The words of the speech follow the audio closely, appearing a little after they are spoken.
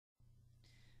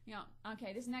Yeah,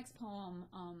 okay, this next poem,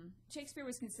 Shakespeare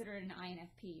was considered an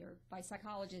INFP, or by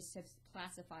psychologists have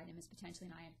classified him as potentially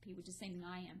an INFP, which is the same thing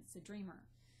I am. It's a dreamer.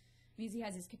 It means he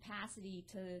has this capacity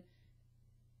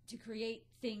to create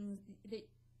things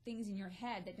in your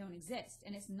head that don't exist.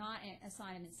 And it's not a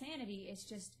sign of insanity, it's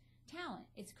just talent,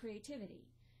 it's creativity.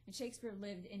 And Shakespeare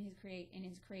lived in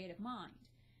his creative mind.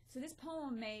 So this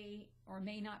poem may or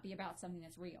may not be about something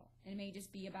that's real. It may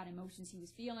just be about emotions he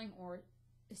was feeling or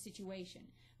a situation.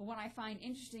 But what I find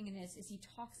interesting in this is he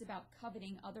talks about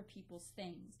coveting other people's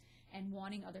things and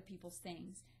wanting other people's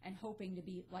things and hoping to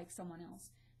be like someone else.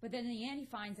 But then in the end he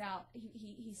finds out,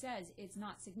 he says it's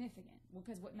not significant,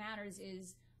 because what matters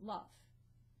is love.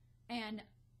 And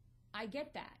I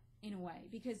get that in a way,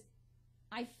 because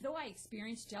though I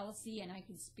experience jealousy and I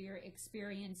could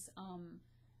experience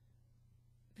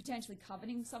potentially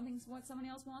coveting what someone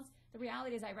else wants, the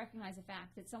reality is I recognize the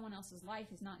fact that someone else's life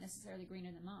is not necessarily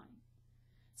greener than mine.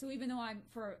 So even though I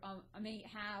may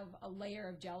have a layer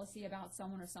of jealousy about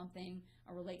someone or something,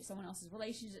 or someone else's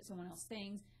relationship, someone else's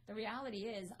things, the reality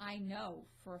is I know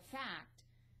for a fact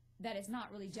that it's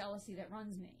not really jealousy that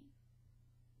runs me.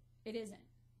 It isn't.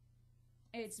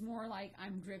 It's more like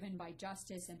I'm driven by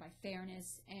justice and by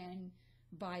fairness and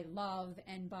by love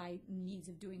and by needs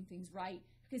of doing things right.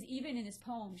 Because even in this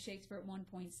poem, Shakespeare at one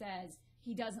point says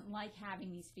he doesn't like having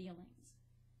these feelings.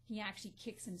 He actually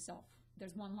kicks himself.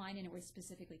 There's one line in it where he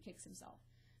specifically kicks himself.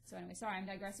 So anyway, sorry, I'm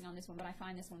digressing on this one, but I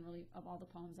find this one really, of all the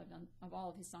poems I've done, of all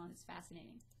of his sonnets,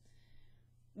 fascinating.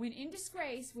 When in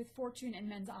disgrace with fortune and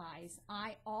men's eyes,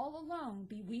 I all alone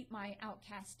beweep my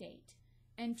outcast state,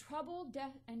 and trouble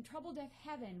deaf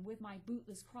heaven with my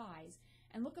bootless cries,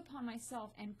 and look upon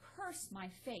myself and curse my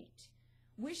fate,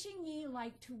 wishing me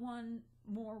like to one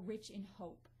more rich in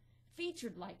hope,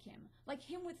 featured like him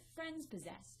with friends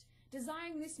possessed,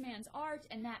 desiring this man's art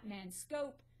and that man's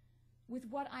scope, with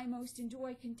what I most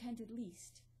enjoy contented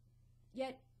least.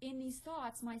 Yet in these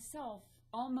thoughts myself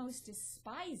almost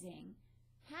despising,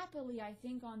 happily I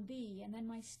think on thee, and then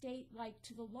my state like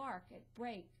to the lark at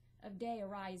break of day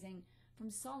arising,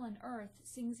 from sullen earth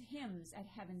sings hymns at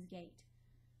heaven's gate.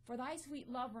 For thy sweet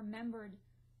love remembered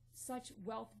such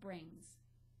wealth brings,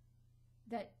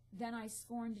 that then I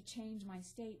scorn to change my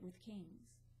state with kings.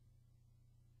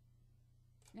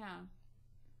 Now,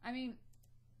 I mean,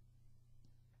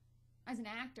 as an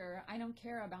actor, I don't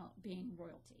care about being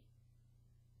royalty.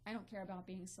 I don't care about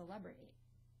being celebrity.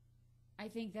 I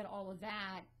think that all of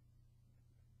that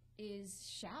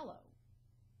is shallow.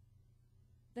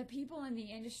 The people in the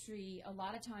industry, a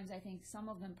lot of times I think some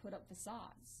of them put up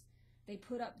facades. They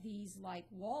put up these like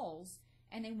walls,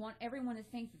 and they want everyone to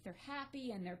think that they're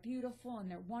happy and they're beautiful and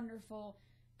they're wonderful,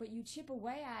 but you chip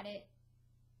away at it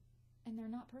and they're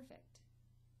not perfect.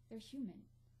 They're human.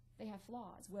 They have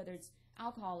flaws, whether it's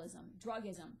alcoholism,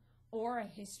 drugism, or a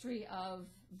history of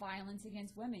violence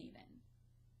against women even.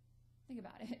 Think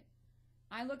about it.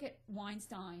 I look at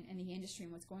Weinstein and the industry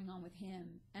and what's going on with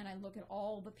him, and I look at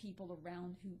all the people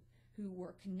around who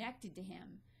were connected to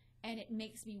him, and it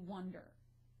makes me wonder.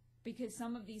 Because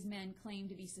some of these men claim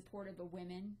to be supportive of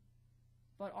women,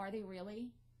 but are they really?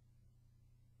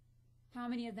 How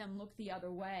many of them look the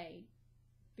other way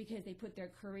because they put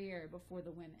their career before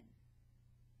the women?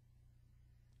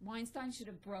 Weinstein should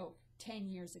have broke 10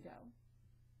 years ago,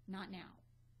 not now.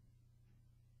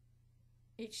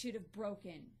 It should have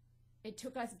broken. It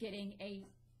took us getting a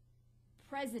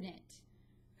president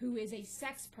who is a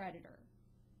sex predator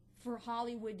for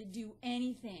Hollywood to do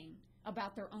anything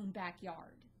about their own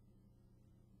backyard.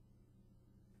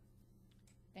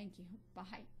 Thank you.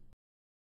 Bye.